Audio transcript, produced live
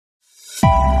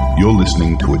You're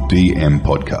listening to a DM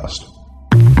podcast.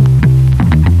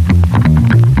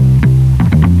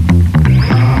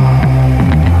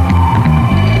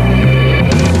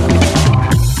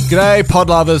 G'day, pod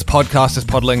lovers, podcasters,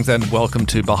 podlings, and welcome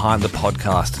to Behind the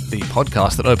Podcast, the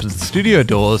podcast that opens the studio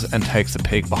doors and takes a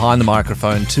peek behind the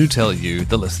microphone to tell you,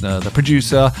 the listener, the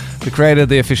producer, the creator,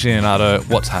 the aficionado,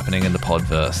 what's happening in the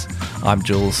podverse. I'm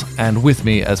Jules, and with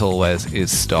me, as always, is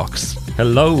Stocks.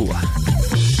 Hello.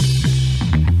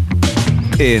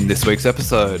 In this week's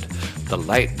episode, the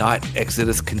late night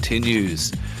exodus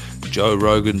continues, Joe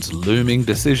Rogan's looming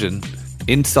decision,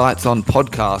 insights on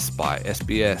podcasts by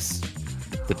SBS,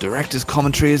 the director's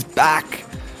commentary is back,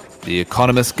 The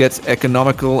Economist gets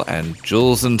economical, and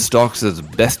Jules and Stocks is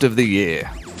best of the year.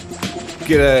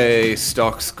 G'day,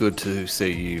 Stocks. Good to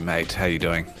see you, mate. How you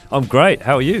doing? I'm great.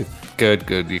 How are you? Good.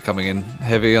 You coming in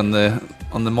heavy on the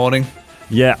morning?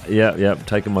 Yeah.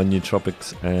 Taking my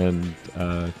nootropics and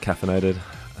caffeinated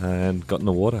and got in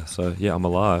the water. So, yeah, I'm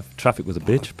alive. Traffic was a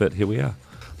bitch, but here we are.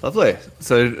 Lovely.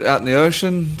 So, out in the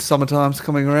ocean, summertime's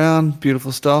coming around,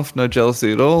 beautiful stuff, no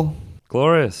jealousy at all.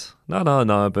 Glorious.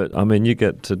 No, but I mean, you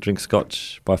get to drink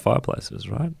scotch by fireplaces,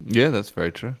 right? Yeah, that's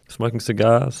very true. Smoking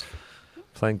cigars,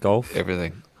 playing golf.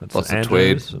 Everything. That's Lots of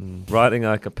tweed. And writing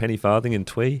like a penny farthing in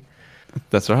twee.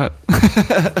 That's right.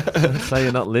 So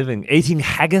you're not living. Eating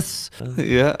haggis.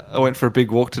 Yeah, I went for a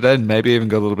big walk today and maybe even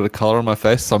got a little bit of colour on my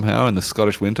face somehow in the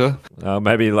Scottish winter.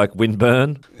 Maybe like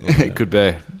windburn. It could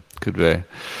be.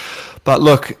 But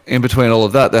look, in between all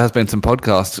of that, there has been some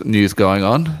podcast news going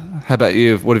on. How about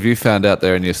you? What have you found out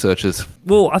there in your searches?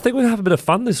 Well, I think we'll have a bit of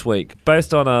fun this week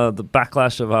based on the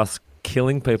backlash of us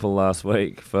killing people last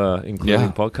week for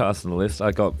including podcasts on the list.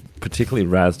 I got particularly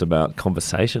razzed about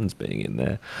conversations being in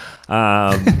there.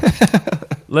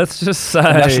 Let's just say...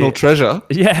 National treasure.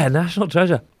 Yeah, national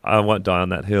treasure. I won't die on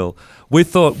that hill. We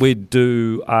thought we'd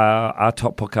do our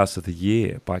top podcasts of the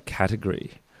year by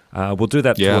category. We'll do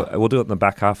that. We'll do it in the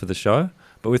back half of the show.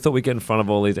 But we thought we'd get in front of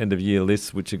all these end-of-year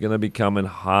lists, which are going to be coming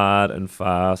hard and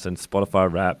fast, and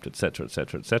Spotify Wrapped, etc.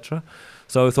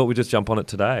 So we thought we'd just jump on it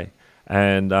today.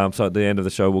 And so at the end of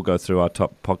the show, we'll go through our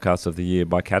top podcasts of the year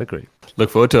by category. Look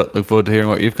forward to it. Look forward to hearing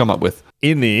what you've come up with.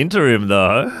 In the interim,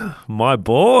 though, my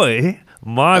boy,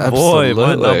 my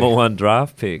number one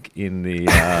draft pick in the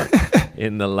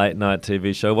in the late night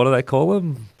TV show. What do they call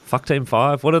them? Fuck Team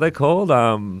 5. What are they called?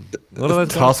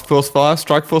 Task Force 5?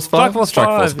 Strike Force 5? Strike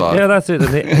Force 5. Yeah, that's it.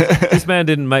 And this man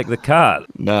didn't make the cut.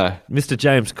 No. Mr.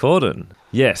 James Corden.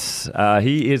 Yes,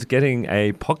 he is getting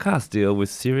a podcast deal with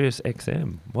Sirius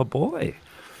XM. My boy.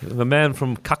 The man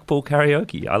from Cuckpool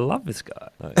Karaoke. I love this guy.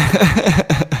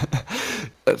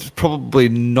 It's probably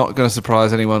not going to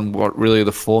surprise anyone what really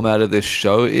the format of this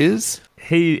show is.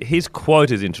 His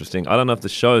quote is interesting. I don't know if the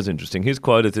show is interesting. His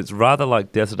quote is, it's rather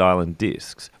like Desert Island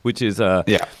Discs, which is a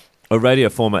radio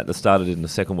format that started in the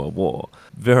Second World War.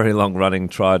 Very long-running,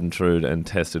 tried and true and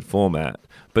tested format.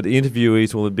 But the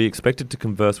interviewees will be expected to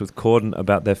converse with Corden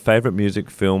about their favourite music,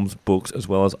 films, books, as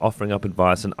well as offering up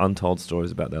advice and untold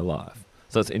stories about their life.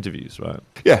 So it's interviews, right?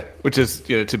 Yeah, which is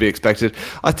to be expected.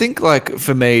 I think, like,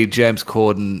 for me, James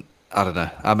Corden, I don't know.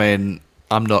 I mean,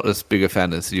 I'm not as big a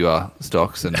fan as you are,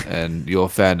 Stocks, and your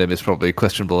fandom is probably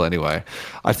questionable anyway.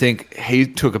 I think he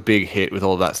took a big hit with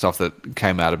all that stuff that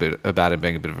came out about him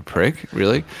being a bit of a prick,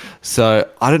 really. So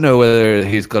I don't know whether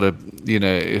he's got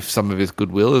if some of his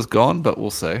goodwill is gone, but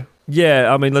we'll see.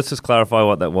 Yeah, I mean, let's just clarify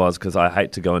what that was, because I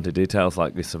hate to go into details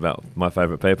like this about my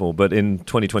favourite people. But in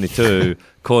 2022,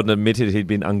 Corden admitted he'd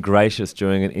been ungracious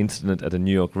during an incident at a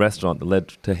New York restaurant that led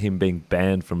to him being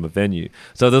banned from a venue.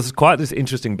 So there's quite this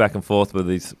interesting back and forth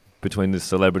between this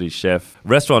celebrity chef,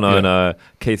 restaurant owner,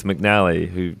 Keith McNally,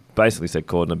 who basically said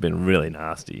Corden had been really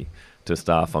nasty to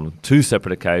staff on 2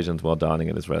 separate occasions while dining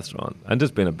at his restaurant, and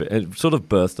just been it sort of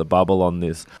burst a bubble on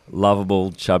this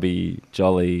lovable, chubby,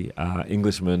 jolly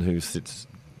Englishman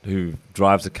who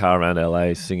drives a car around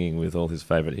LA singing with all his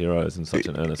favourite heroes in such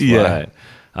an earnest way.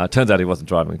 Turns out he wasn't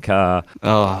driving a car.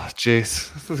 Oh,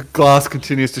 jeez. The glass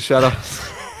continues to shatter.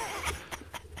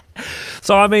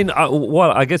 So, I mean,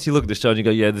 I guess you look at the show and you go,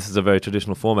 yeah, this is a very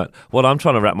traditional format. What I'm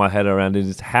trying to wrap my head around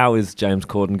is how is James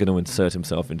Corden going to insert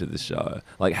himself into this show?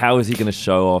 Like, how is he going to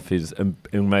show off his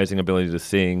amazing ability to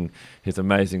sing, his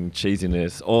amazing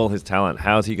cheesiness, all his talent?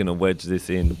 How is he going to wedge this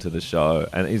into the show?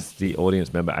 And is the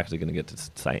audience member actually going to get to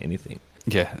say anything?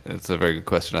 Yeah, it's a very good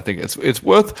question. I think it's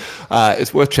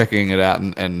worth checking it out,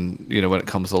 and when it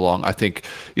comes along, I think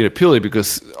purely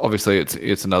because obviously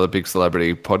it's another big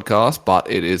celebrity podcast, but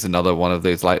it is another one of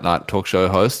these late night talk show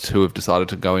hosts who have decided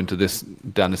to go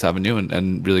down this avenue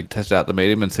and really test out the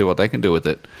medium and see what they can do with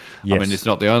it. Yes. I mean, it's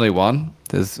not the only one.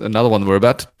 there's another one we're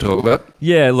about to talk about.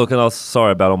 Yeah, look, and I was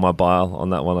sorry about all my bile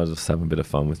on that one. I was just having a bit of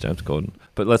fun with James Corden.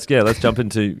 But let's jump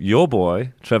into your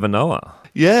boy, Trevor Noah.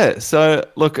 Yeah, so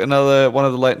look, another one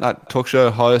of the late night talk show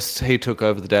hosts, he took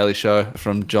over The Daily Show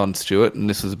from Jon Stewart, and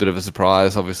this was a bit of a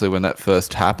surprise, obviously, when that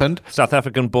first happened. South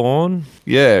African born.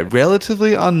 Yeah,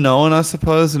 relatively unknown, I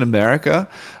suppose, in America,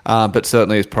 but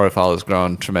certainly his profile has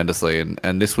grown tremendously,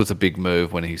 and this was a big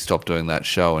move when he stopped doing that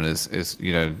show and is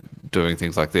doing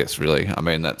things like this, really. I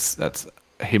mean, that's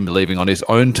him leaving on his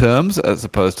own terms as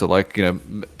opposed to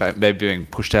maybe being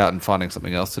pushed out and finding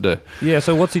something else to do. Yeah,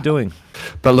 so what's he doing?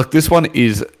 But look, this one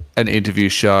is an interview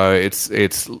show.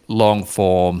 It's long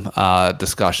form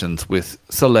discussions with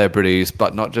celebrities,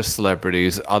 but not just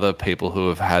celebrities, other people who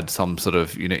have had some sort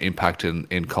of impact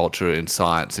in culture, in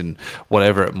science, in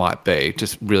whatever it might be.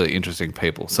 Just really interesting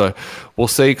people. So we'll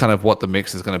see kind of what the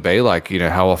mix is going to be like.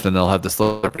 How often they'll have the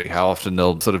celebrity, how often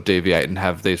they'll sort of deviate and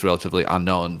have these relatively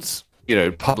unknowns,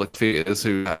 public figures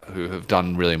who have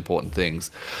done really important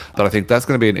things. But I think that's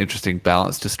going to be an interesting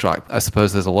balance to strike. I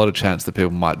suppose there's a lot of chance that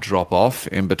people might drop off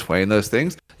in between those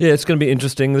things. Yeah, it's going to be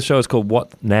interesting. The show is called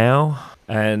What Now?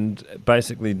 And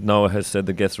basically Noah has said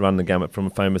the guests run the gamut from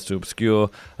famous to obscure.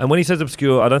 And when he says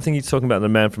obscure, I don't think he's talking about the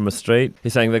man from the street.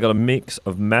 He's saying they've got a mix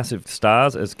of massive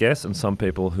stars as guests and some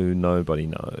people who nobody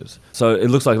knows. So it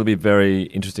looks like it'll be a very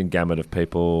interesting gamut of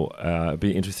people. It'll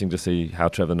be interesting to see how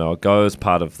Trevor Noah goes.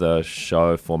 Part of the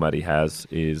show format he has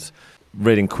is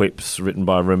reading quips written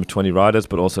by a room of 20 writers,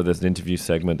 but also there's an interview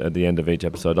segment at the end of each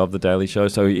episode of The Daily Show.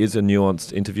 So he is a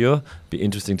nuanced interviewer. Be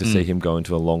interesting to see him go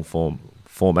into a long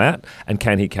format, and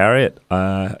can he carry it?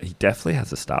 He definitely has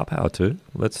the star power too.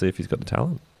 Let's see if he's got the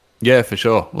talent. Yeah, for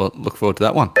sure. Well, look forward to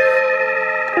that one.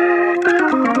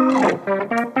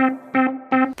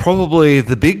 Probably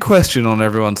the big question on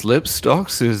everyone's lips,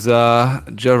 Stocks, is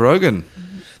Joe Rogan.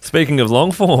 Speaking of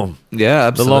long form. Yeah,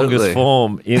 absolutely. The longest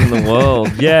form in the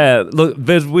world. Yeah, look,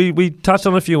 we touched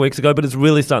on it a few weeks ago, but it's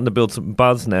really starting to build some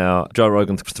buzz now. Joe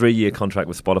Rogan's 3-year contract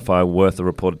with Spotify worth a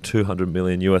reported $200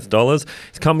 million.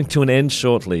 It's coming to an end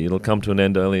shortly. It'll come to an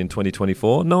end early in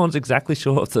 2024. No one's exactly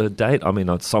sure of the date. I mean,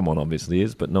 someone obviously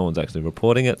is, but no one's actually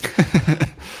reporting it.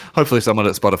 Hopefully someone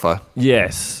at Spotify.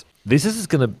 Yes. This is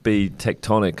going to be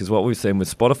tectonic because what we've seen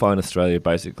with Spotify in Australia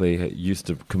basically used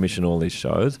to commission all these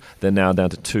shows. They're now down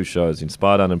to 2 shows,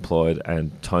 Inspired Unemployed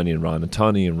and Tony and Ryan. And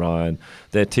Tony and Ryan,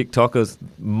 they're TikTokers.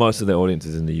 Most of their audience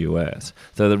is in the US.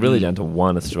 So they're really down to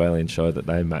one Australian show that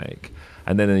they make.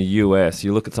 And then in the US,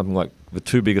 you look at something like the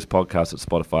 2 biggest podcasts that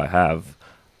Spotify have,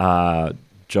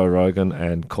 Joe Rogan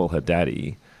and Call Her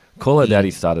Daddy. Call Her Daddy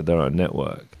started their own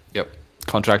network. Yep.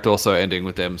 Contract also ending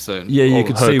with them soon. Yeah, you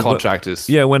can see her contract is.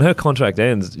 Yeah, when her contract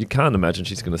ends, you can't imagine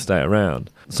she's going to stay around.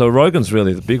 So Rogan's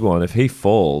really the big one. If he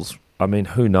falls, I mean,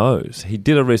 who knows? He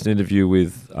did a recent interview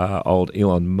with old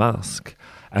Elon Musk,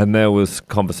 and there was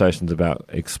conversations about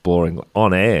exploring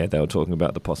on air. They were talking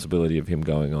about the possibility of him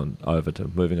moving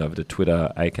over to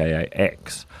Twitter, aka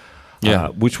X,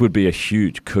 which would be a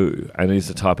huge coup, and is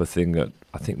the type of thing that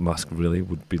I think Musk really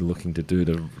would be looking to do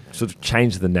to sort of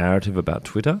change the narrative about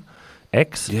Twitter.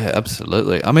 X? Yeah,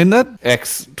 absolutely. I mean, that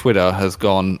X Twitter has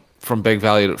gone from being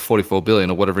valued at $44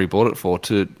 billion or whatever he bought it for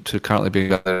to currently being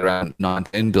valued at around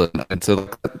 $19 billion. And so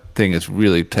that thing has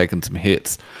really taken some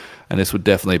hits. And this would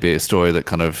definitely be a story that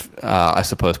kind of, I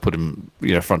suppose, put him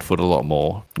front foot a lot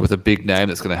more with a big name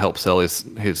that's going to help sell his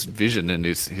vision and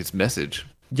his message.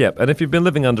 Yep, and if you've been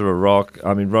living under a rock,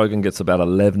 I mean, Rogan gets about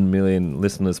 11 million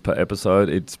listeners per episode.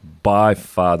 It's by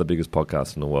far the biggest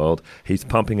podcast in the world. He's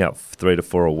pumping out 3 to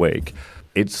 4 a week.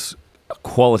 It's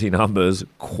quality numbers,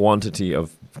 quantity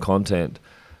of content.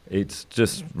 It's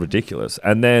just ridiculous.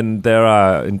 And then there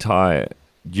are entire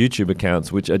YouTube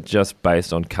accounts which are just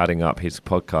based on cutting up his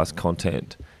podcast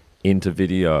content into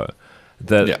video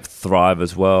that thrive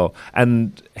as well.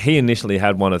 And he initially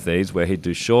had one of these where he'd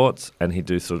do shorts and he'd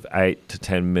do sort of 8 to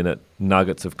 10 minute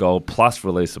nuggets of gold plus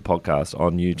release a podcast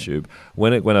on YouTube.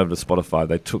 When it went over to Spotify,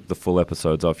 they took the full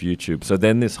episodes off YouTube. So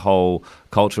then this whole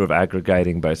culture of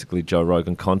aggregating basically Joe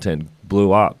Rogan content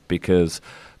blew up because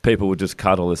people would just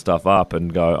cut all this stuff up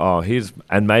and go,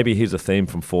 maybe here's a theme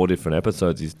from 4 different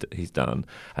episodes he's done,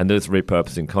 and there's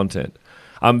repurposing content.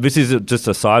 This is just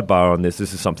a sidebar on this.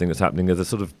 This is something that's happening. There's a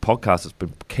sort of podcast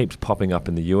that keeps popping up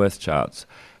in the US charts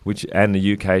and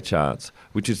the UK charts,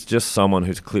 which is just someone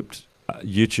who's clipped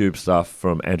YouTube stuff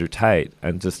from Andrew Tate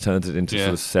and just turns it into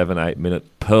sort of 7-8 minute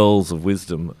pearls of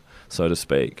wisdom, so to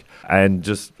speak, and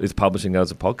just is publishing it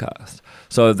as a podcast.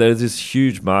 So there's this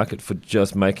huge market for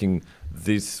just making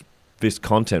this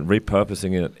content,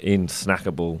 repurposing it in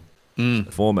snackable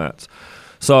formats.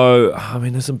 So, I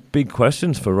mean, there's some big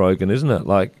questions for Rogan, isn't it?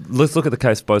 Like, let's look at the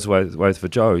case both ways for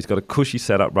Joe. He's got a cushy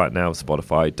setup right now with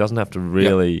Spotify. He doesn't have to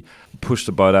really push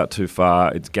the boat out too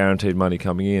far. It's guaranteed money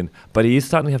coming in. But he is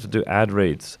starting to have to do ad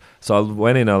reads. So I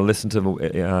went in and I listened to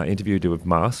the interview he did with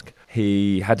Musk.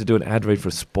 He had to do an ad read for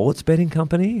a sports betting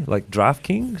company like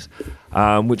DraftKings,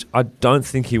 which I don't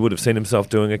think he would have seen himself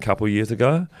doing a couple of years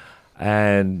ago.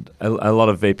 And a lot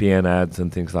of VPN ads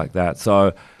and things like that.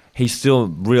 So he's still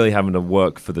really having to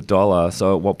work for the dollar.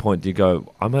 So at what point do you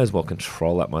go, I may as well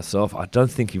control that myself? I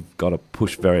don't think you've got to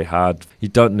push very hard. You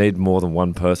don't need more than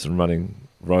one person running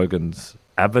Rogan's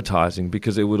advertising,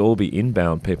 because it would all be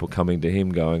inbound people coming to him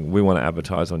going, we want to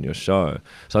advertise on your show.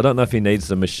 So I don't know if he needs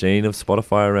the machine of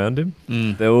Spotify around him.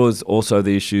 There was also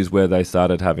the issues where they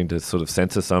started having to sort of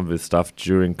censor some of his stuff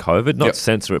during COVID, not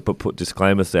censor it, but put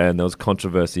disclaimers there, and there was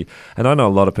controversy. And I know a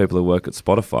lot of people who work at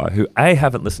Spotify who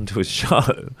haven't listened to his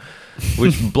show,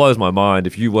 which blows my mind.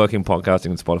 If you work in podcasting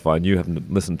and Spotify and you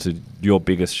haven't listened to your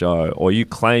biggest show, or you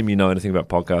claim you know anything about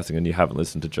podcasting and you haven't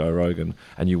listened to Joe Rogan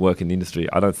and you work in the industry,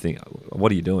 I don't think,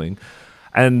 what are you doing?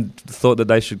 And thought that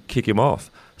they should kick him off.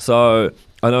 So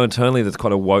I know internally there's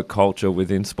quite a woke culture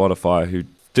within Spotify who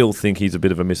still think he's a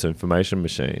bit of a misinformation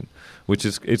machine, which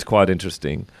is it's quite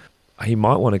interesting. He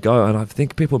might want to go, and I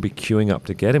think people will be queuing up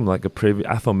to get him, like a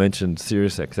aforementioned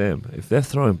SiriusXM. If they're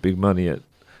throwing big money at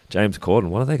James Corden,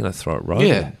 what are they going to throw at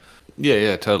Rogan?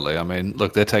 Yeah, totally. I mean,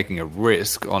 look, they're taking a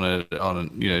risk on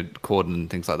Corden and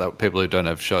things like that. People who don't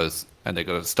have shows and they've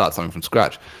got to start something from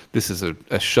scratch. This is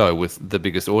a show with the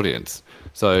biggest audience,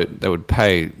 so they would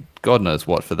pay God knows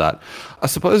what for that. I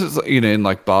suppose it's, in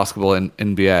like basketball and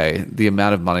NBA, the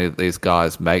amount of money that these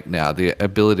guys make now, the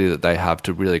ability that they have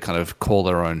to really kind of call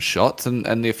their own shots, and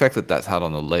the effect that that's had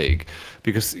on the league.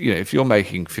 Because, if you're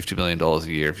making $50 million a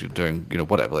year, if you're doing,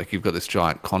 whatever, like you've got this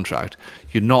giant contract,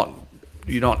 you're not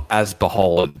as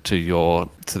beholden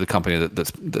to the company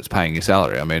that's paying your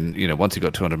salary. I mean, once you've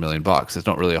got $200 million, there's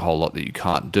not really a whole lot that you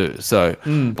can't do. So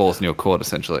balls in your court,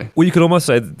 essentially. Well, you could almost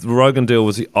say the Rogan deal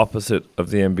was the opposite of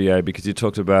the NBA, because you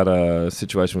talked about a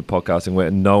situation with podcasting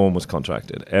where no one was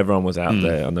contracted. Everyone was out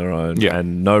there on their own,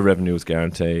 and no revenue was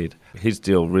guaranteed. His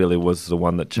deal really was the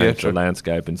one that changed the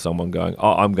landscape, in someone going,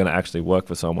 I'm going to actually work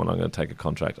for someone, I'm going to take a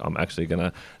contract, I'm actually going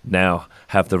to now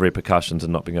have the repercussions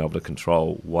and not being able to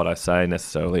control what I say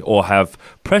necessarily, or have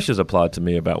pressures applied to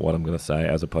me about what I'm going to say,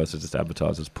 as opposed to just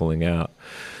advertisers pulling out.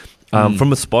 From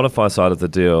the Spotify side of the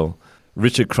deal,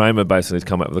 Richard Kramer basically has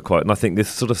come up with a quote, and I think this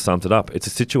sort of sums it up. It's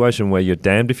a situation where you're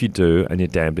damned if you do and you're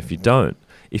damned if you don't.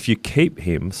 If you keep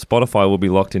him, Spotify will be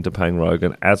locked into paying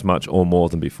Rogan as much or more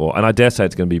than before. And I dare say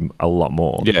it's going to be a lot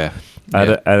more. Yeah.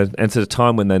 And it's at a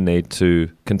time when they need to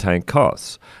contain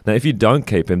costs. Now, if you don't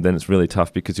keep him, then it's really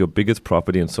tough, because your biggest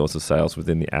property and source of sales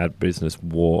within the ad business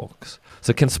walks.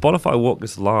 So can Spotify walk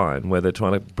this line where they're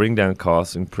trying to bring down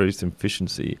costs, increase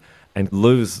efficiency, and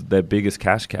lose their biggest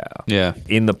cash cow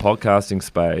in the podcasting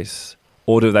space?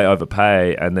 Or do they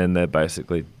overpay and then they're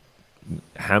basically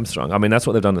hamstrung? I mean, that's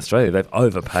what they've done in Australia. They've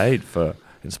overpaid for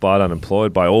Inspired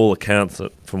Unemployed by all accounts.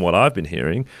 From what I've been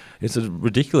hearing, it's a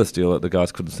ridiculous deal that the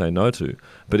guys couldn't say no to.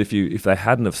 But if they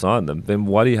hadn't have signed them, then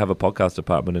why do you have a podcast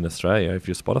department in Australia if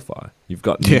you're Spotify? You've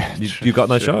got you've got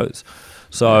no shows.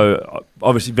 So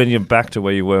obviously then you're back to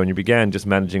where you were when you began, just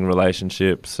managing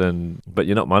relationships, but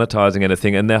you're not monetizing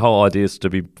anything, and their whole idea is to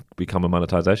become a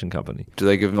monetization company. Do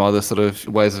they give him other sort of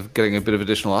ways of getting a bit of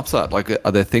additional upside? Like,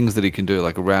 are there things that he can do,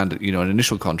 like around an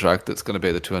initial contract that's going to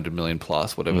be the 200 million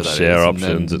plus, whatever that share is,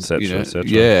 options, etc., etc.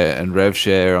 Yeah, and rev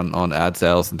share on ad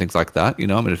sales and things like that. I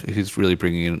mean, if he's really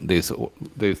bringing in these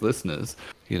listeners,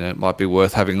 it might be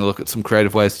worth having a look at some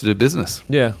creative ways to do business.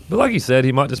 Yeah, but like you said,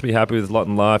 he might just be happy with his lot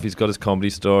in life. He's got his comedy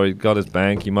store, he's got his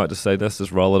bank. He might just say, let's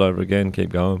just roll it over again, keep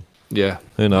going. Yeah.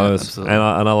 Who knows? Yeah,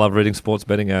 and I love reading sports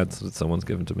betting ads that someone's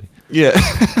given to me. Yeah.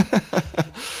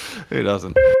 Who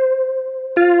doesn't?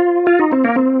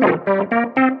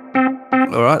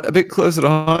 All right, a bit closer to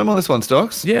home on this one,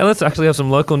 Stocks. Yeah, let's actually have some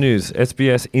local news.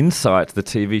 SBS Insight, the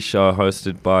TV show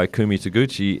hosted by Kumi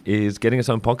Taguchi, is getting its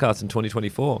own podcast in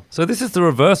 2024. So this is the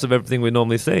reverse of everything we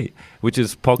normally see, which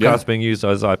is podcasts being used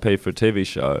as IP for a TV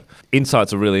show.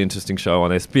 Insight's a really interesting show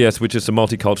on SBS, which is a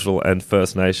multicultural and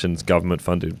First Nations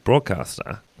government-funded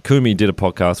broadcaster. Kumi did a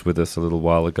podcast with us a little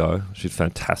while ago. She's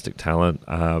fantastic talent,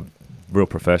 real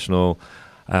professional,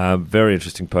 very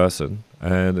interesting person.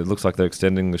 And it looks like they're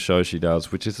extending the show she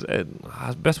does, which is the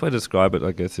best way to describe it,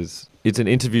 I guess, is it's an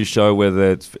interview show where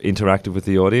it's interactive with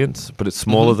the audience, but it's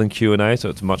smaller than Q&A, so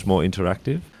it's much more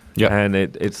interactive. Yeah, and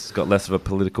it's got less of a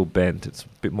political bent. It's a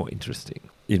bit more interesting,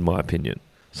 in my opinion.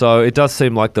 So it does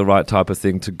seem like the right type of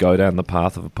thing to go down the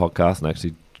path of a podcast and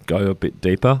actually go a bit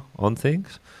deeper on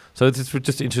things. So it's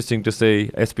just interesting to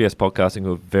see SBS podcasting,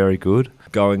 who are very good,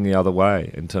 going the other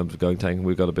way in terms of saying,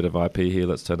 we've got a bit of IP here,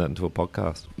 let's turn that into a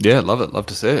podcast. Yeah, love it. Love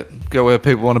to see it. Go where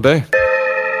people want to be.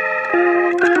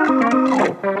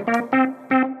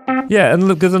 Yeah, and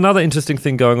look, there's another interesting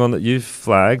thing going on that you've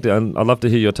flagged, and I'd love to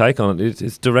hear your take on it.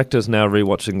 It's directors now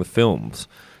rewatching the films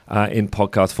in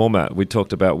podcast format. We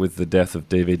talked about with the death of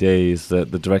DVDs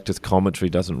that the director's commentary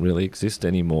doesn't really exist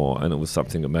anymore, and it was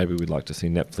something that maybe we'd like to see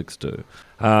Netflix do.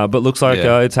 But looks like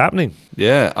it's happening.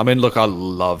 Yeah, I mean, look, I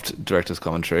loved director's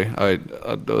commentary.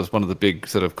 It was one of the big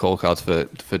sort of call cards for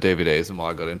DVDs and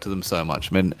why I got into them so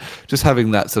much. I mean, just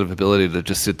having that sort of ability to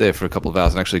just sit there for a couple of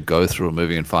hours and actually go through a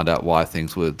movie and find out why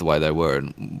things were the way they were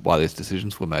and why these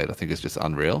decisions were made, I think is just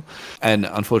unreal. And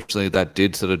unfortunately, that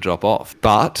did sort of drop off.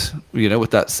 But, with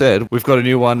that said, we've got a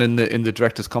new one in the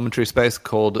director's commentary space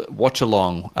called Watch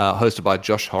Along, hosted by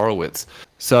Josh Horowitz.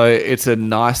 So it's a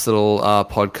nice little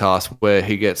podcast where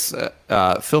he gets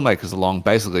filmmakers along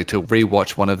basically to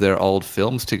rewatch one of their old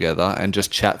films together and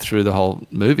just chat through the whole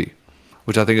movie,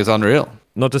 which I think is unreal.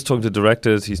 Not just talking to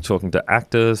directors, he's talking to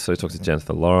actors. So he talks to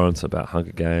Jennifer Lawrence about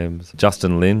Hunger Games.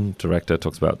 Justin Lin, director,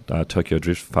 talks about Tokyo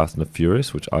Drift, Fast and the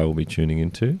Furious, which I will be tuning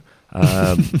into.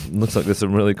 Looks like there's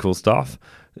some really cool stuff.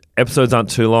 Episodes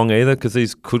aren't too long either, because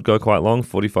these could go quite long,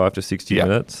 45 to 60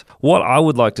 minutes. What I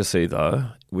would like to see, though,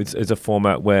 is a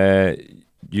format where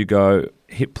you go,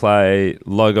 hit play,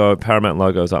 logo, Paramount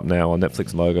logo's up now, or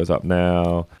Netflix logo's up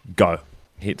now, go.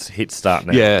 Hit start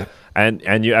now. Yeah.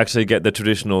 And you actually get the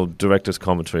traditional director's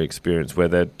commentary experience where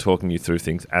they're talking you through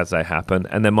things as they happen,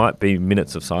 and there might be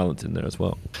minutes of silence in there as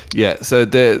well. Yeah, so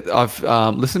I've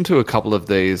listened to a couple of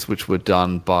these which were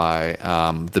done by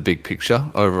The Big Picture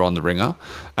over on The Ringer,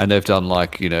 and they've done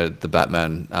the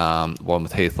Batman one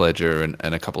with Heath Ledger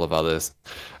and a couple of others.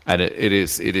 And it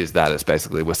is that. It's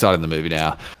basically, we're starting the movie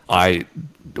now. I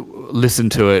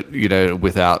listened to it,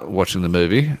 without watching the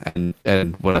movie.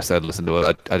 And when I said listen to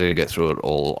it, I didn't get through it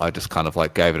all. I just kind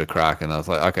of gave it a crack, and I was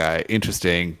like, okay,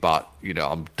 interesting, but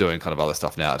I'm doing kind of other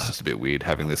stuff now. It's just a bit weird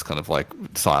having this kind of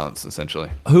silence, essentially.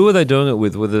 Who were they doing it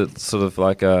with? Was it sort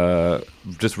of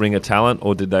just Ringer talent,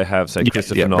 or did they have, say,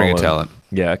 Christopher Nolan? Ringer talent.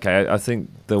 Yeah, okay. I think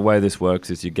the way this works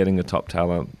is you're getting a top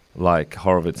talent like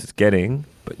Horowitz is getting,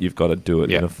 but you've got to do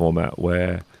it in a format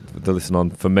where the listen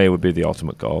on, for me, would be the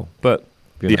ultimate goal. But,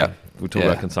 we talk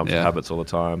about consumption habits all the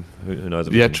time. Who knows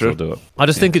if you can still do it. I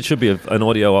just think it should be an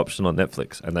audio option on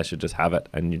Netflix, and they should just have it,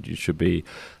 and you should be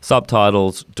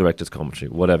subtitles, director's commentary,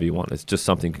 whatever you want. It's just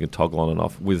something you can toggle on and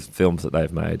off with films that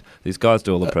they've made. These guys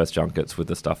do all the press junkets with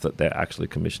the stuff that they're actually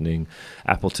commissioning.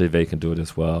 Apple TV can do it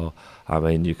as well. I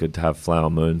mean, you could have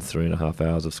Flower Moon, 3.5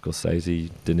 hours of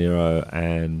Scorsese, De Niro,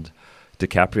 and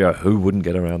DiCaprio. Who wouldn't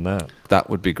get around that? That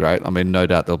would be great. I mean, no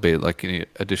doubt there'll be any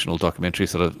additional documentary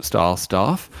sort of style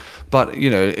stuff, but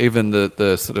even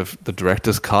the sort of the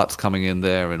director's cuts coming in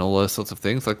there and all those sorts of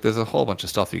things. There's a whole bunch of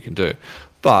stuff you can do,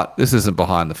 but this isn't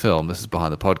behind the film. This is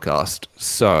behind the podcast.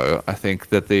 So I think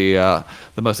that the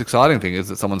most exciting thing is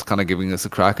that someone's kind of giving us a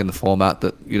crack in the format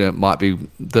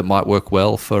that might work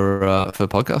well for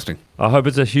podcasting. I hope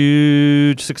it's a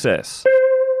huge success.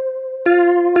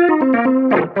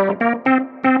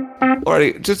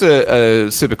 Alrighty, just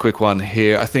a super quick one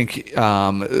here. I think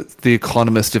The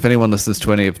Economist, if anyone listens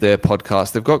to any of their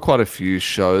podcasts, they've got quite a few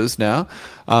shows now,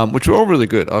 which are all really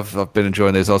good. I've been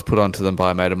enjoying these. I was put onto them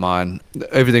by a mate of mine.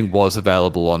 Everything was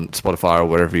available on Spotify or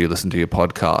wherever you listen to your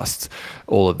podcasts,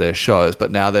 all of their shows, but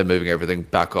now they're moving everything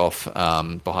back off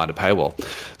behind a paywall.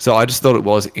 So I just thought it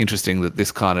was interesting that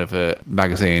this kind of a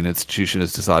magazine institution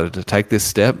has decided to take this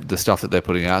step. The stuff that they're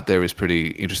putting out there is pretty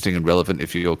interesting and relevant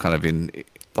if you're kind of in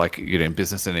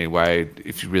business in any way.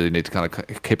 If you really need to kind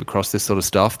of keep across this sort of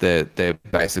stuff, they're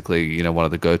basically one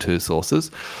of the go-to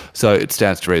sources. So it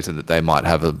stands to reason that they might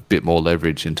have a bit more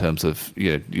leverage in terms of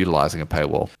utilizing a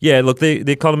paywall. Yeah, look,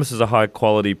 the Economist is a high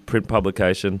quality print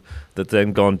publication that's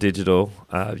then gone digital.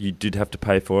 You did have to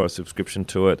pay for a subscription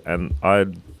to it, and I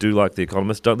do like The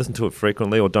Economist. Don't listen to it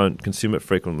frequently or don't consume it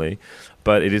frequently,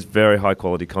 but it is very high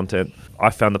quality content. I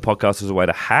found the podcast as a way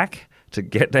to hack to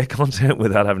get their content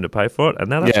without having to pay for it, and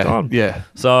now that's gone. Yeah.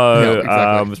 So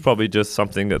exactly. it's probably just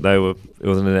something that it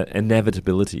was an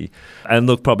inevitability. And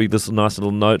look, probably this nice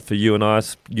little note for you and I,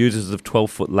 users of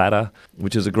 12-foot ladder,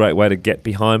 which is a great way to get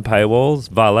behind paywalls.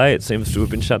 Valet, it seems to have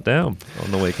been shut down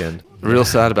on the weekend. Real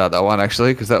sad about that one,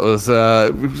 actually, because that was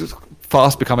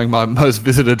fast becoming my most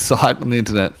visited site on the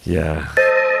internet. Yeah.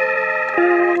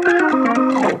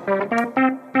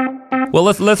 Well,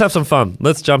 let's have some fun.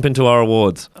 Let's jump into our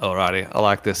awards. Alrighty, I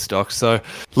like this, Stock. So,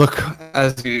 look,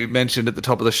 as you mentioned at the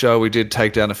top of the show, we did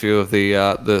take down a few of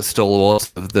the stall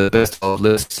awards of the best of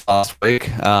lists last week.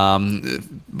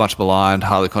 Much maligned,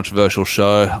 highly controversial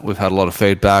show. We've had a lot of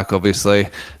feedback, obviously.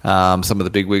 Some of the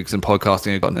big wigs in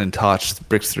podcasting have gotten in touch,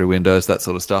 bricks through windows, that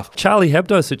sort of stuff. Charlie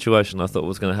Hebdo situation I thought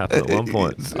was going to happen at one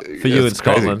point for you in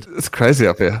Scotland. It's crazy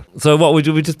up here. So what we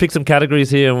do, we just pick some categories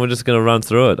here and we're just going to run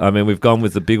through it. I mean, we've gone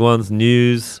with the big ones: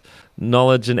 news,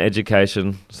 knowledge and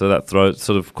education. So that throws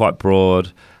sort of quite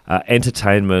broad.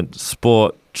 Entertainment,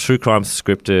 sport, true crime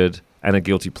scripted, and a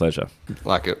guilty pleasure.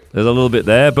 Like it. There's a little bit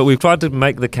there, but we've tried to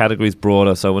make the categories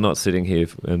broader so we're not sitting here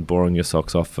and boring your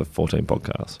socks off for 14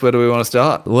 podcasts. Where do we want to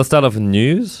start? Let's start off with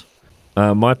news.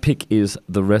 My pick is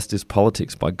The Rest is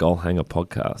Politics by Goalhanger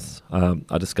Podcasts.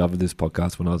 I discovered this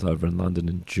podcast when I was over in London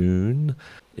in June.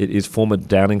 It is former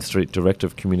Downing Street Director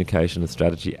of Communication and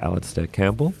Strategy Alistair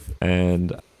Campbell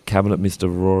and Cabinet Mr.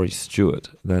 Rory Stewart.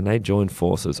 Then they joined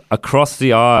forces across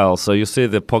the aisle. So you'll see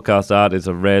the podcast art is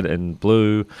a red and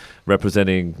blue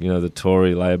representing, the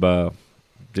Tory, Labour,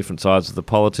 different sides of the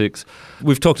politics.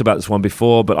 We've talked about this one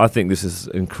before, but I think this is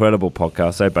an incredible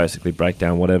podcast. They basically break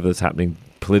down whatever is happening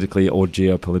politically or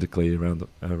geopolitically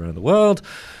around the world.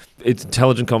 It's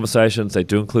intelligent conversations. They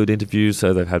do include interviews,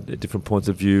 so they've had different points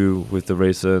of view with the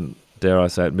recent, dare I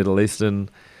say it, Middle Eastern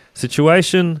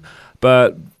situation.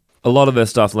 But a lot of their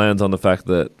stuff lands on the fact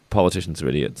that politicians are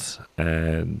idiots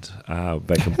and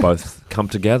they can both come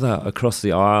together across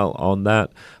the aisle on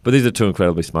that. But these are two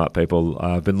incredibly smart people.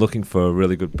 I've been looking for a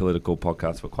really good political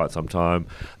podcast for quite some time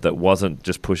that wasn't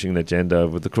just pushing an agenda.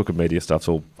 With the crooked media stuff,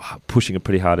 so pushing a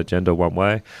pretty hard agenda one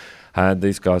way. And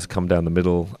these guys come down the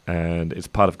middle, and it's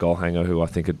part of Goalhanger, who I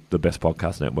think are the best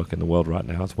podcast network in the world right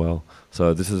now as well.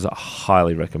 So this is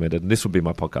highly recommended, and this will be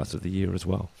my podcast of the year as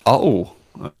well. Oh,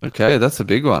 okay, that's a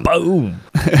big one. Boom.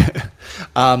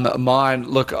 Mine,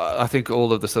 look, I think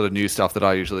all of the sort of new stuff that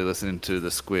I usually listen to, the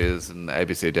Squiz and the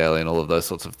ABC Daily and all of those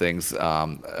sorts of things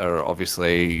are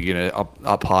obviously,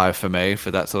 up high for me for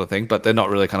that sort of thing, but they're not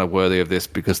really kind of worthy of this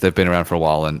because they've been around for a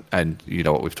while and you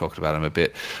know what, we've talked about them a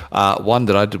bit. One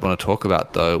that I did want to talk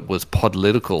about, though, was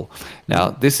Podlitical. Now,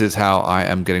 this is how I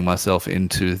am getting myself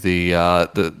into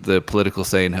the political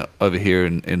scene over here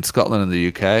in Scotland and the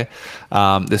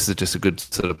UK. This is just a good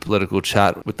sort of political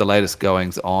chat with the latest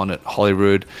goings on at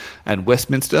Holyrood and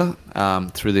Westminster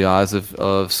through the eyes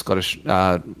of Scottish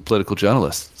political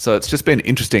journalists. So it's just been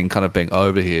interesting kind of being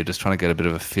over here, just trying to get a bit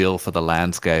of a feel for the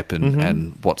landscape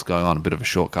and what's going on, a bit of a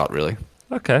shortcut, really.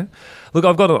 Okay. Look,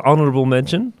 I've got an honourable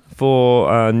mention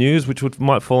for news, which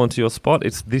might fall into your spot.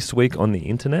 It's This Week on the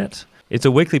Internet. It's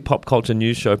a weekly pop culture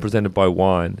news show presented by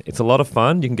Wine. It's a lot of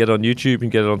fun. You can get it on YouTube, you can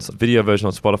get it on video version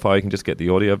on Spotify, you can just get the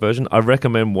audio version. I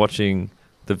recommend watching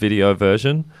the video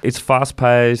version. It's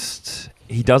fast-paced.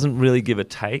 He doesn't really give a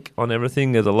take on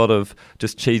everything. There's a lot of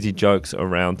just cheesy jokes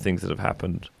around things that have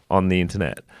happened on the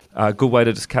internet. A good way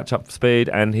to just catch up speed,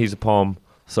 and he's a POM,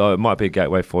 so it might be a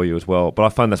gateway for you as well. But I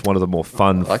find that's one of the more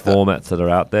fun formats that are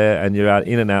out there, and you're out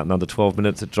in and out in under 12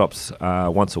 minutes. It drops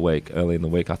once a week, early in the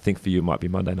week. I think for you it might be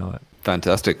Monday night.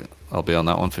 Fantastic. I'll be on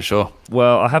that one for sure.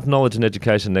 Well, I have knowledge and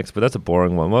education next, but that's a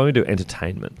boring one. Why don't we do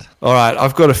entertainment? All right,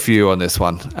 I've got a few on this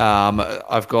one.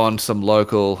 I've gone some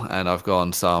local and I've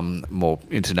gone some more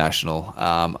international.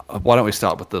 Why don't we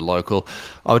start with the local?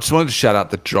 I just wanted to shout out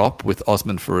The Drop with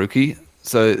Osman Faruqi.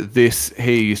 So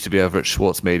he used to be over at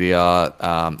Schwartz Media.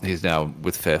 He's now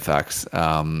with Fairfax,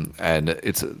 and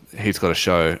he's got a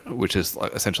show which is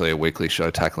like essentially a weekly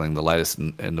show tackling the latest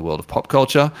in the world of pop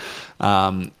culture.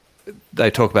 They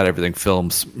talk about everything: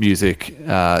 films, music,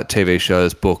 TV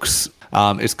shows, books.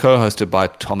 It's co-hosted by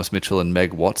Thomas Mitchell and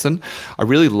Meg Watson. I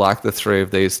really like the three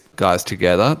of these guys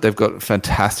together. They've got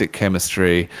fantastic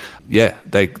chemistry. Yeah,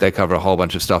 they cover a whole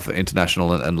bunch of stuff,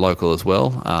 international and local as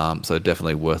well. So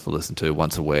definitely worth a listen to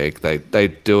once a week. They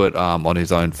do it on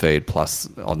his own feed, plus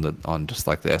on just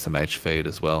like the SMH feed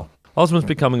as well. Osman's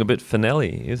becoming a bit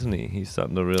Finelli, isn't he? He's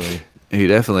starting to really... He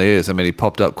definitely is. I mean, he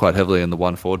popped up quite heavily in the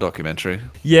 1-4 documentary.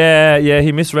 Yeah,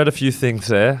 he misread a few things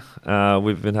there.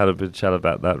 We've had a bit of chat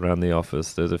about that around the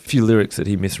office. There's a few lyrics that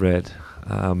he misread.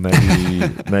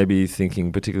 Maybe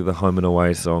thinking, particularly the Home and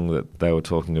Away song, that they were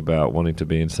talking about wanting to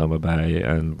be in Summer Bay,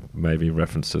 and maybe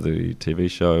reference to the TV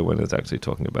show when it's actually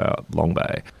talking about Long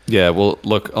Bay. Yeah, well,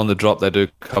 look, on The Drop, they do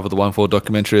cover the 1-4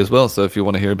 documentary as well. So if you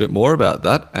want to hear a bit more about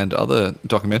that and other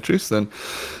documentaries, then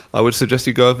I would suggest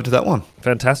you go over to that one.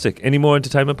 Fantastic. Any more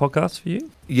entertainment podcasts for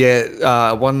you?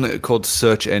 Yeah, one called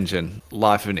Search Engine,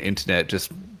 Life of the Internet,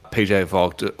 just PJ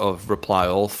Vogt of Reply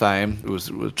All fame. It was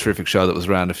a terrific show that was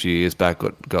around a few years back,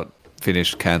 got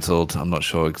finished, cancelled. I'm not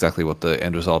sure exactly what the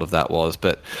end result of that was.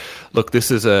 But look,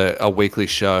 this is a weekly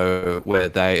show where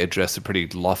they address a pretty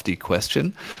lofty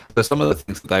question. So some of the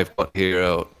things that they've got here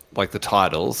are, like the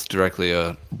titles directly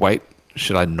are, wait,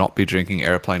 should I not be drinking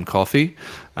airplane coffee?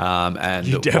 And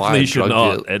you definitely should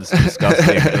not. It's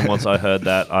disgusting. And once I heard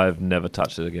that, I've never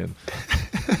touched it again.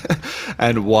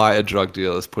 And why a drug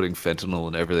dealer is putting fentanyl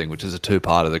in everything, which is a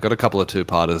two-parter. They've got a couple of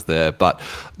two-parters there, but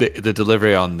the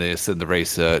delivery on this and the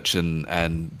research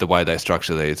and the way they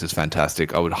structure these is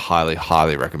fantastic. I would highly,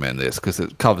 highly recommend this because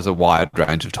it covers a wide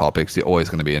range of topics. You're always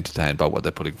going to be entertained by what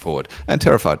they're putting forward and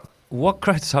terrified. What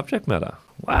great subject matter.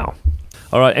 Wow.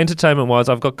 All right, entertainment-wise,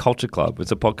 I've got Culture Club.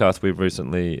 It's a podcast we've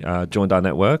recently joined our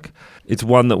network. It's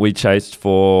one that we chased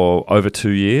for over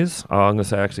 2 years. I'm going to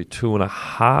say actually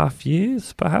 2.5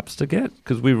 years, perhaps, to get,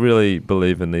 because we really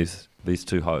believe in these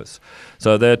two hosts.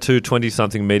 So they're two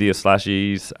 20-something media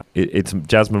slashies. It's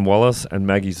Jasmine Wallace and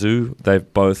Maggie Zhu.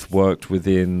 They've both worked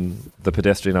within the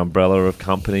pedestrian umbrella of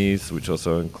companies, which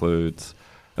also includes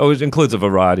a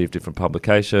variety of different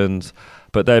publications.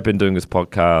 But they've been doing this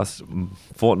podcast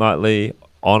fortnightly,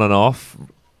 on and off,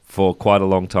 for quite a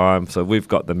long time. So we've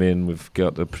got them in, we've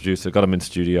got the producer, got them in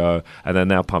studio, and they're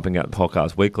now pumping out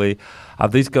podcasts weekly.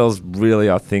 These girls really,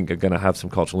 I think, are going to have some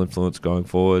cultural influence going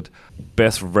forward.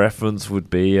 Best reference would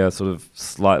be a sort of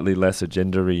slightly less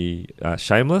agendery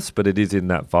Shameless, but it is in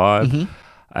that vibe.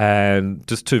 Mm-hmm. And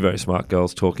just two very smart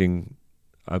girls talking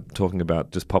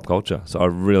about just pop culture. So I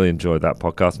really enjoyed that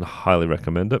podcast and highly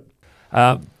recommend it.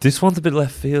 This one's a bit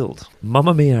left field.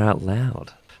 Mamma Mia Out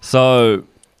Loud. So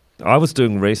I was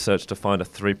doing research to find a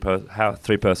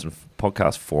three-person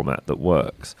podcast format that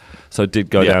works. So I did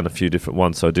go down a few different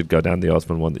ones. So I did go down the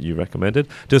Osmond one that you recommended.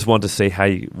 Just wanted to see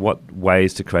what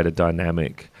ways to create a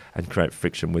dynamic and create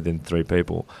friction within three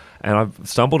people. And I've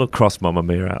stumbled across Mamma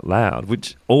Mia Out Loud,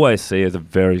 which I always see as a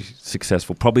very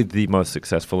successful, probably the most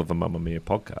successful of the Mamma Mia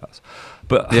podcasts.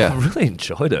 But I really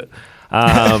enjoyed it.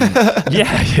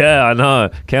 I know.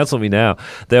 Cancel me now.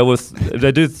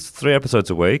 They do 3 episodes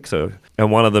a week,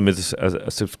 and one of them is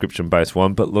a subscription-based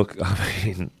one. But look, I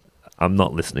mean, I'm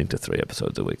not listening to 3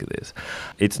 episodes a week of this.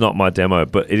 It's not my demo,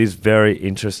 but it is very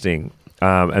interesting.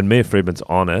 And Mia Friedman's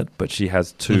on it, but she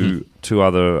has two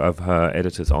other of her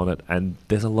editors on it, and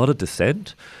there's a lot of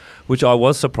dissent, which I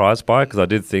was surprised by because I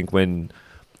did think when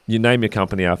you name your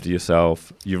company after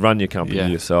yourself, you run your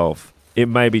company yourself. It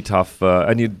may be tough,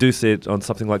 and you do see it on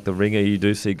something like The Ringer. You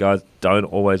do see guys don't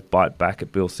always bite back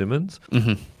at Bill Simmons.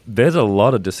 Mm-hmm. There's a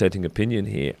lot of dissenting opinion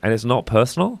here, and it's not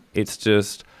personal. It's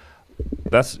just,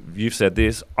 you've said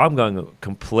this, I'm going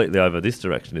completely over this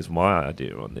direction is my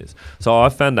idea on this. So I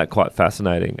found that quite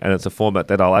fascinating, and it's a format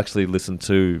that I'll actually listen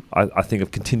to, I think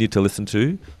I've continued to listen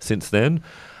to since then.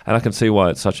 And I can see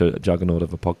why it's such a juggernaut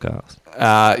of a podcast.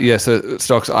 So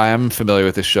Stocks, I am familiar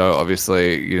with this show.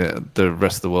 Obviously, the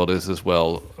rest of the world is as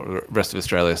well, rest of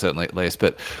Australia certainly at least.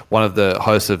 But one of the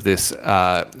hosts of this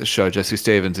show, Jessie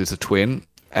Stevens, is a twin.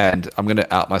 And I'm going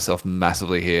to out myself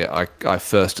massively here. I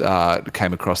first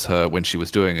came across her when she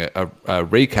was doing a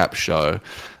recap show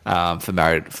for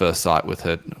Married at First Sight with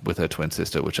her twin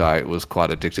sister, which I was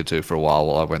quite addicted to for a while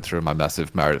I went through my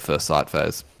massive Married at First Sight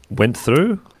phase. Went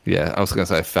through? Yeah, I was going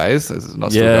to say phase. Is it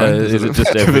not still going? Is it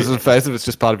just if it's a phase, if it's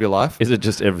just part of your life? Is it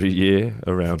just every year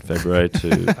around February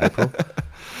to April?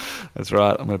 That's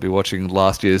right. I'm going to be watching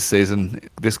last year's season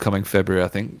this coming February, I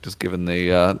think, just given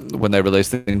the when they release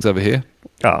things over here.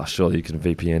 Oh, surely you can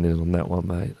VPN in on that one,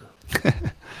 mate.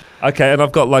 Okay, and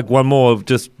I've got one more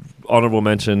just honourable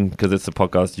mention because it's a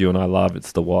podcast you and I love.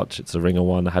 It's The Watch. It's a Ringer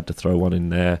one. I had to throw one in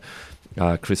there.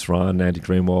 Chris Ryan, Andy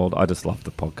Greenwald. I just love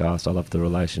the podcast. I love the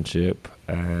relationship,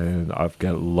 and I've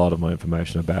got a lot of my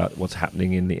information about what's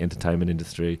happening in the entertainment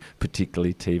industry,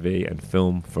 particularly TV and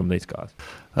film, from these guys.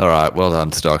 All right, well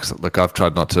done, Stocks. Look, I've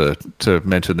tried not to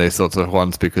mention these sorts of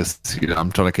ones because I'm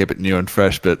trying to keep it new and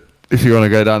fresh. But if you want to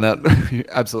go down that, you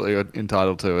absolutely are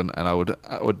entitled to, and I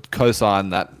would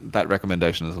co-sign that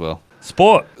recommendation as well.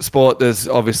 Sport. There's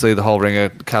obviously the whole Ringer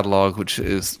catalogue, which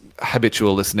is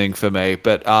habitual listening for me,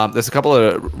 but there's a couple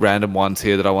of random ones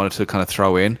here that I wanted to kind of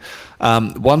throw in.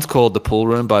 One's called The Pool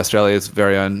Room by Australia's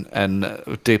very own and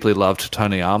deeply loved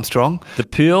Tony Armstrong. The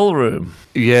Pool Room.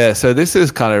 Yeah, so this is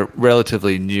kind of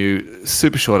relatively new,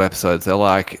 super short episodes. They're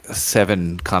like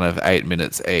 7 kind of 8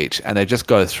 minutes each, and they just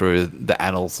go through the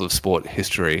annals of sport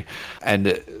history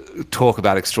and talk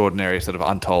about extraordinary sort of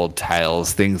untold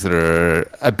tales, things that are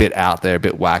a bit out there, a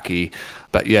bit wacky.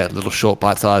 But yeah, little short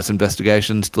bite-sized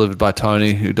investigations delivered by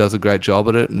Tony, who does a great job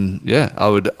at it. And yeah, I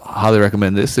would highly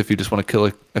recommend this if you just want to kill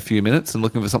a few minutes and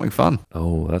looking for something fun.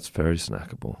 Oh, that's very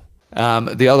snackable.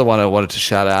 The other one I wanted to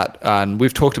shout out, and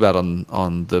we've talked about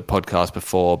on the podcast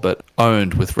before, but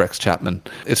Owned with Rex Chapman.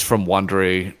 It's from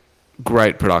Wondery.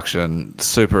 Great production,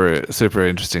 super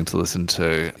interesting to listen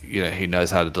to. He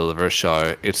knows how to deliver a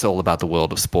show. It's all about the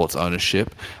world of sports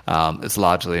ownership. It's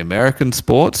largely American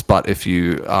sports, but if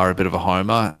you are a bit of a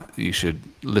homer, you should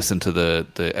listen to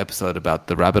the episode about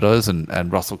the Rabbitohs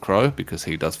and Russell Crowe, because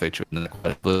he does feature in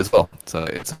that as well. So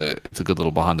it's a good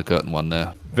little behind the curtain one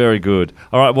there. Very good.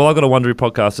 All right, well, I've got a Wondery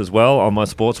podcast as well on my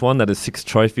sports one. That is 6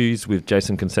 Trophies with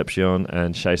Jason Concepcion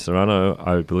and Shea Serrano.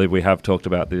 I believe we have talked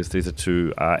about this. These are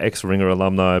 2 ex-Ringer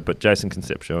alumni, but Jason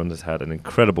Concepcion has had an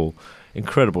incredible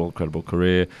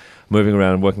career, moving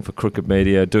around and working for Crooked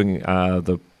Media, doing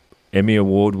the Emmy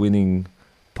Award-winning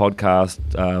podcast,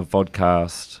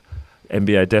 vodcast,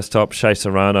 NBA Desktop. Shea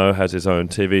Serrano has his own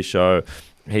TV show.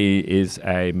 He is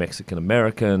a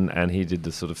Mexican-American, and he did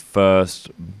the sort of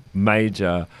first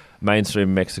major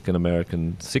mainstream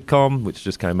Mexican-American sitcom, which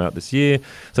just came out this year.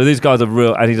 So these guys are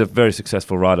real, and he's a very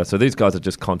successful writer. So these guys are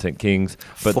just content kings.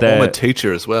 But former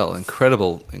teacher as well.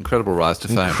 Incredible rise to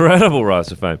fame. Incredible rise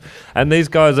to fame. And these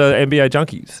guys are NBA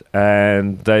junkies,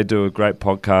 and they do a great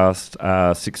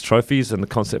podcast, 6 Trophies, and the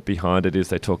concept behind it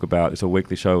is it's a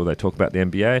weekly show where they talk about the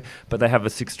NBA, but they have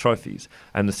the 6 trophies.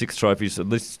 And the 6 trophies, at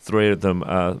least 3 of them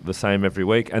are the same every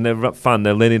week, and they're fun.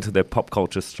 They lean into their pop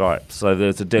culture stripes. So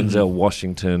there's a Denzel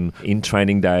Washington in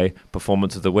Training Day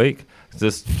performance of the week.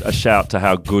 Just a shout to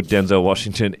how good Denzel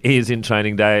Washington is in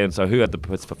Training Day, and so who had the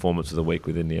best performance of the week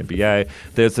within the NBA.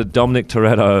 There's a Dominic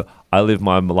Toretto, I live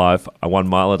my life 1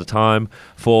 mile at a time,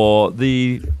 for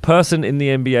the person in the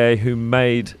NBA who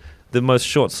made the most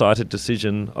short-sighted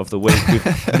decision of the week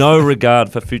with no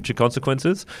regard for future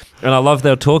consequences. And I love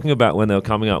they're talking about when they were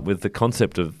coming up with the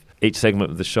concept of each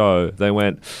segment of the show, they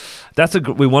went,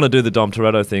 we want to do the Dom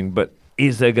Toretto thing, but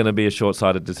is there going to be a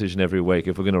short-sighted decision every week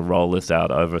if we're going to roll this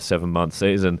out over a 7-month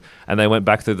season? And they went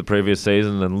back through the previous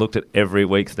season and looked at every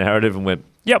week's narrative and went,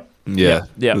 yep.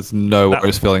 There's no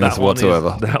worse feeling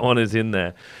whatsoever. That one is in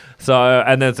there. So,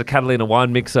 and there's a Catalina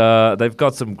wine mixer. They've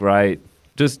got some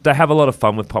they have a lot of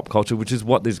fun with pop culture, which is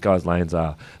what these guys' lanes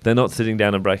are. They're not sitting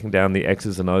down and breaking down the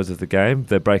X's and O's of the game.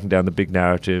 They're breaking down the big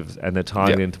narratives, and they're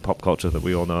tying it into pop culture that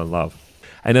we all know and love.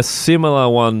 And a similar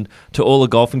one to all the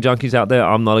golfing junkies out there.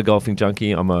 I'm not a golfing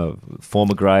junkie. I'm a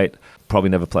former great.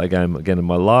 Probably never play a game again in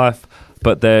my life.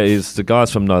 But there is the guys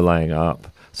from No Laying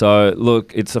Up. So,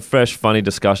 look, it's a fresh, funny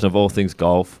discussion of all things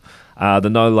golf. The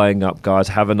No Laying Up guys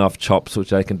have enough chops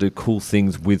which they can do cool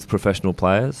things with professional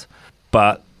players.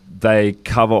 But they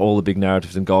cover all the big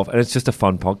narratives in golf. And it's just a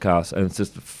fun podcast. And it's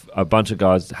just a bunch of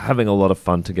guys having a lot of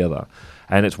fun together.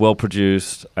 And it's well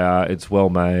produced, it's well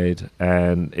made,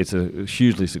 and it's a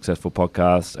hugely successful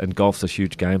podcast. And golf's a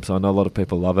huge game, so I know a lot of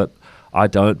people love it. I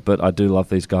don't, but I do love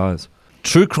these guys.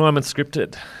 True crime and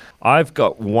scripted. I've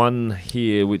got one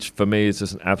here, which for me is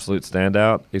just an absolute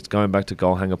standout. It's going back to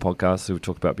Goalhanger Podcasts, who we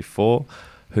talked about before,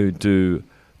 who do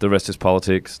The Rest is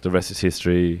Politics, The Rest is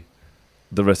History,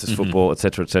 The Rest is Football,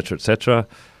 etc., etc., etc.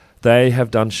 They have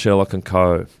done Sherlock &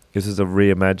 Co. This is a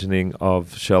reimagining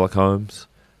of Sherlock Holmes,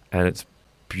 and it's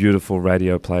beautiful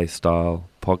radio play style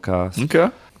podcast.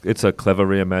 Okay. It's a clever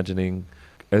reimagining.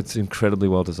 It's incredibly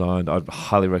well designed. I'd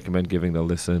highly recommend giving it a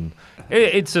listen.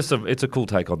 It's a cool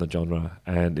take on the genre,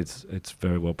 and it's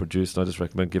very well produced. I just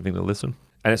recommend giving it a listen.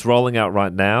 And it's rolling out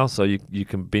right now, so you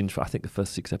can binge, I think, the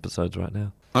first 6 episodes right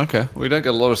now. Okay. We don't get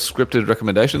a lot of scripted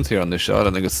recommendations here on this show. I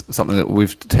don't think it's something that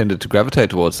we've tended to gravitate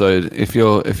towards. So if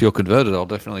you're converted, I'll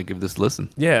definitely give this a listen.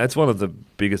 Yeah, it's one of the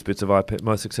biggest bits of IP,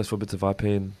 most successful bits of IP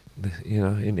in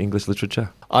English literature.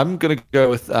 I'm going to go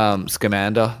with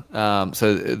Scamander.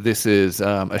 So this is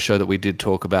a show that we did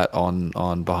talk about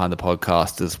on Behind the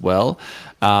Podcast as well.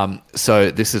 So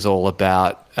this is all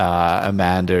about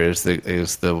Amanda is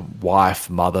the wife,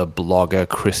 mother, blogger,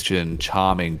 Christian,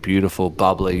 charming, beautiful,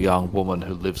 bubbly young woman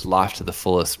who lives life to the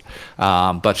fullest,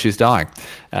 but she's dying,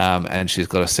 and she's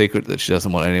got a secret that she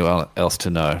doesn't want anyone else to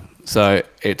know. So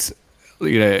it's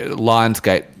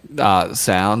Lionsgate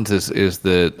Sounds is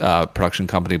the production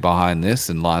company behind this,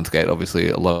 and Lionsgate obviously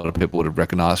a lot of people would have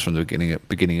recognized from the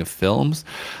beginning of films.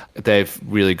 They've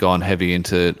really gone heavy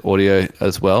into audio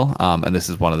as well, and this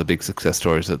is one of the big success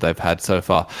stories that they've had so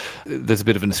far. There's a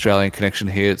bit of an Australian connection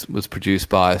here. It was produced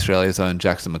by Australia's own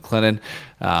Jackson McLennan.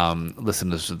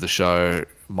 Listeners of the show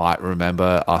might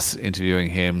remember us interviewing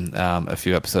him a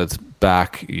few episodes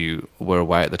back. You were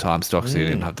away at the time, Stock, so you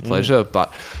didn't have the pleasure,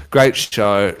 but great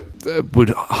show. Would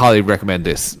highly recommend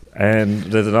this. And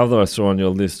there's another I saw on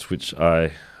your list which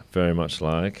I very much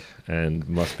like and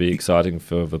must be exciting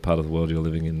for the part of the world you're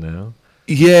living in now.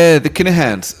 Yeah, the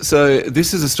Kinahans. So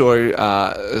this is a story,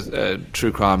 a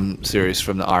true crime series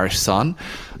from the Irish Sun,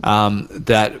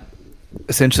 that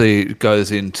essentially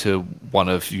goes into one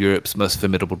of Europe's most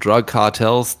formidable drug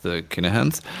cartels, the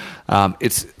Kinahans.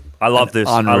 I love this.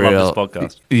 Unreal. I love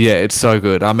this podcast. Yeah, it's so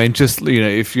good. I mean, just,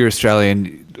 if you're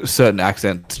Australian, certain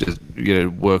accents just,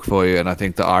 work for you. And I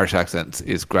think the Irish accent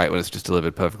is great when it's just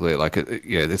delivered perfectly.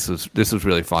 This was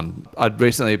really fun. I'd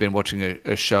recently been watching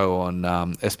a show on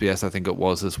SBS, I think it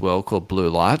was as well, called Blue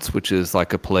Lights, which is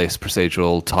like a police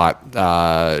procedural type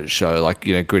show, like,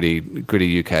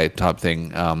 gritty UK type thing.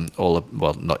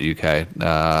 Not UK,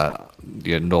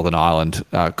 Northern Ireland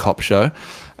cop show.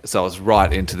 So I was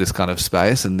right into this kind of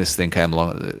space, and this thing came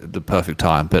along at the perfect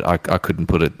time. But I couldn't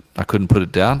put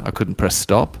it down. I couldn't press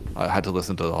stop. I had to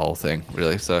listen to the whole thing,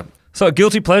 really. So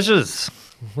guilty pleasures.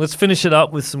 Let's finish it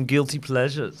up with some guilty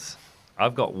pleasures.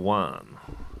 I've got one,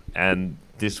 and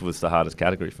this was the hardest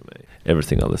category for me.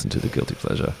 Everything I listen to, the guilty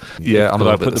pleasure. Yeah, I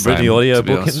put the Britney audio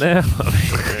book in there.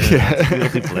 Yeah.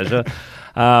 Guilty pleasure.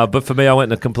 But for me, I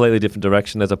went in a completely different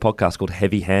direction. There's a podcast called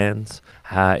Heavy Hands.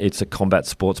 It's a combat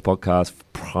sports podcast,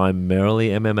 primarily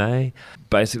MMA.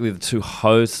 Basically, the two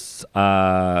hosts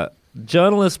are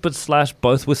journalists, but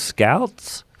both with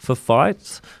scouts for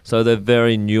fights. So they're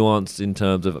very nuanced in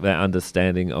terms of their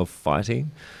understanding of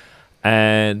fighting.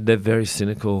 And they're very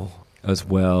cynical as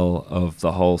well of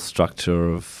the whole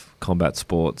structure of combat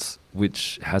sports,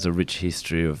 which has a rich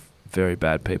history of very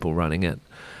bad people running it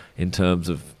in terms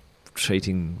of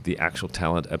treating the actual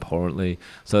talent abhorrently.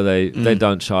 So they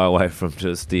don't shy away from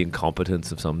just the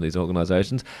incompetence of some of these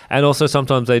organizations. And also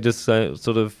sometimes they just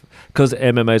sort of, because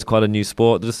MMA is quite a new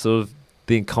sport, just sort of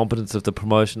the incompetence of the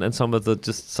promotion and some of the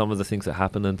things that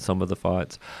happen in some of the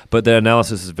fights. But their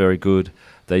analysis is very good.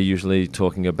 They're usually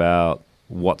talking about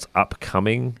what's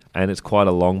upcoming, and it's quite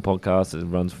a long podcast. It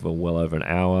runs for well over an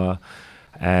hour.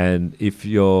 And if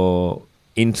you're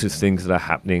into things that are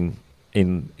happening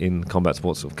in combat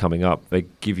sports sort of coming up, they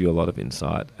give you a lot of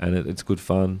insight, and it's good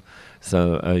fun.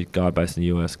 So a guy based in the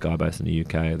US, guy based in the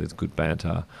UK, there's good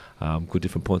banter, good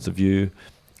different points of view.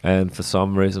 And for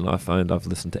some reason, I find I've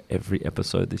listened to every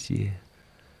episode this year.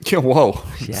 Yeah, whoa.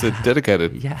 Yeah. So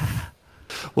dedicated. Yeah.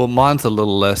 Well, mine's a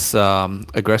little less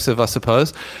aggressive, I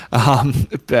suppose, and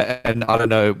I don't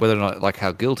know whether or not like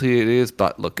how guilty it is.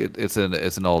 But look, it's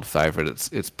an old favourite.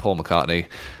 It's Paul McCartney.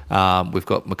 We've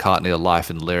got McCartney: A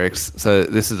Life in Lyrics. So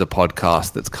this is a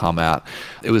podcast that's come out.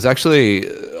 It was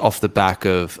actually off the back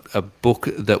of a book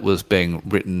that was being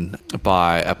written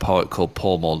by a poet called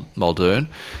Paul Muldoon.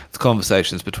 It's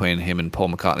conversations between him and Paul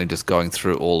McCartney, just going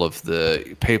through all of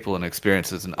the people and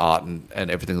experiences and art and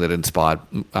everything that inspired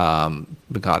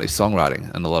McCartney's songwriting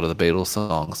and a lot of the Beatles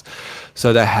songs.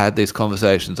 So they had these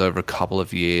conversations over a couple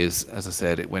of years. As I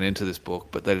said, it went into this book,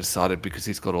 but they decided, because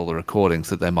he's got all the recordings,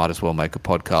 that they might as well make a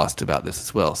podcast about this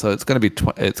as well. So it's going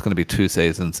to be 2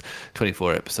 seasons,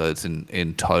 24 episodes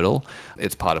in total.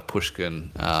 It's part of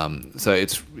Pushkin. So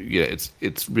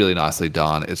it's really nicely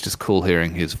done. It's just cool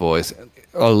hearing his voice.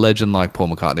 A legend like Paul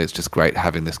McCartney, it's just great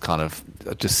having this kind of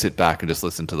just sit back and just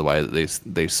listen to the way that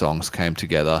these songs came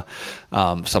together.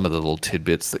 Some of the little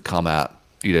tidbits that come out,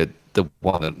 the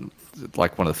one that,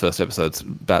 like one of the first episodes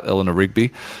about Eleanor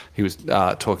Rigby, he was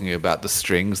talking about the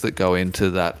strings that go into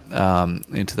that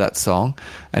song,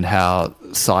 and how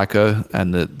Psycho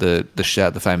and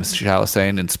the famous shower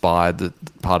scene inspired the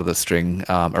part of the string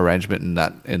arrangement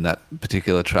in that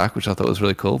particular track, which I thought was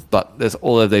really cool. But there's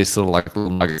all of these sort of like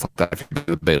little nuggets like that if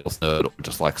you're a Beatles nerd, or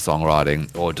just like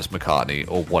songwriting, or just McCartney,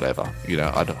 or whatever.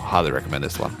 I'd highly recommend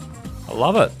this one. I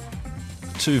love it.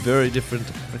 2 very different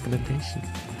recommendations.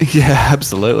 Yeah,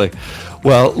 absolutely.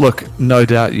 Well, look, no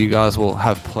doubt you guys will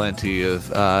have plenty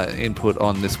of input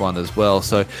on this one as well.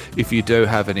 So if you do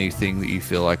have anything that you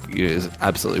feel like is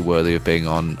absolutely worthy of being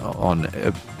on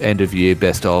a end of year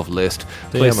best of list,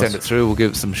 please send it through. We'll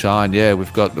give it some shine. Yeah,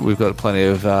 we've got plenty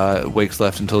of weeks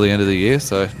left until the end of the year,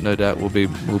 so no doubt we'll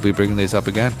be bringing these up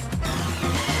again.